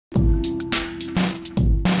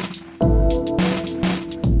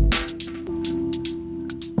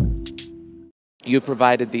You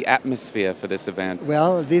provided the atmosphere for this event.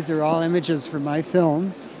 Well, these are all images from my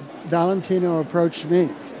films. Valentino approached me,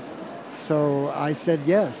 so I said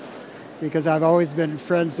yes, because I've always been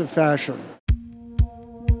friends of fashion.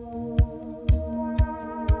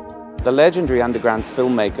 The legendary underground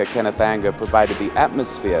filmmaker Kenneth Anger provided the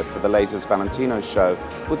atmosphere for the latest Valentino show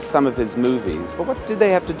with some of his movies. But what did they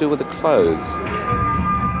have to do with the clothes?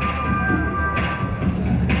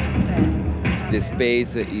 The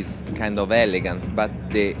space is kind of elegant, but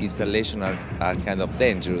the installations are kind of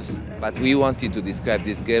dangerous. But we wanted to describe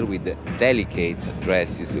this girl with delicate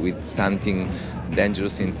dresses, with something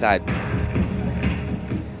dangerous inside.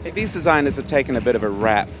 These designers have taken a bit of a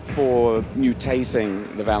rap for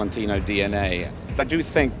mutating the Valentino DNA. I do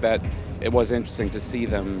think that it was interesting to see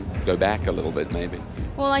them go back a little bit, maybe.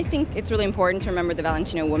 Well, I think it's really important to remember the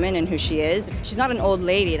Valentino woman and who she is. She's not an old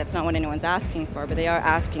lady, that's not what anyone's asking for, but they are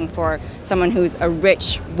asking for someone who's a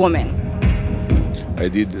rich woman. I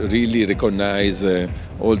did really recognize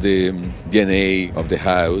all the DNA of the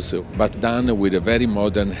house, but done with a very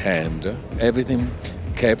modern hand. Everything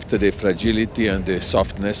kept the fragility and the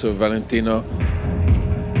softness of Valentino.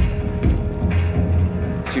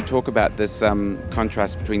 So you talk about this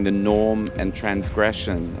contrast between the norm and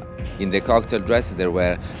transgression. In the cocktail dress there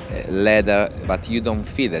were leather, but you don't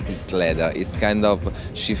feel that it's leather. It's kind of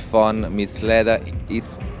chiffon meets leather.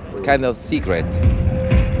 It's kind of secret.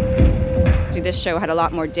 This show had a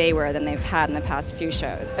lot more day wear than they've had in the past few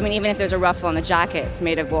shows. I mean, even if there's a ruffle on the jacket, it's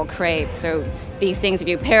made of Vogue crepe. So these things, if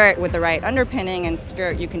you pair it with the right underpinning and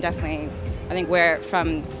skirt, you can definitely, I think, wear it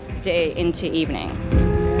from day into evening.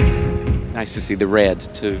 Nice to see the red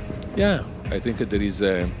too. Yeah, I think there is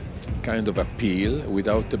a kind of appeal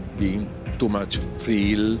without being too much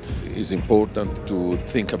frill. It's important to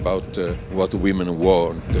think about what women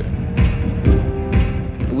want.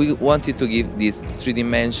 We wanted to give this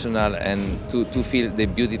three-dimensional and to feel the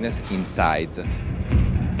beautiness inside.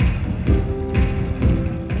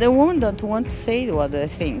 The women don't want to say what they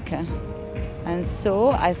think. And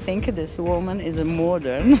so I think this woman is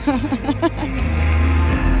modern.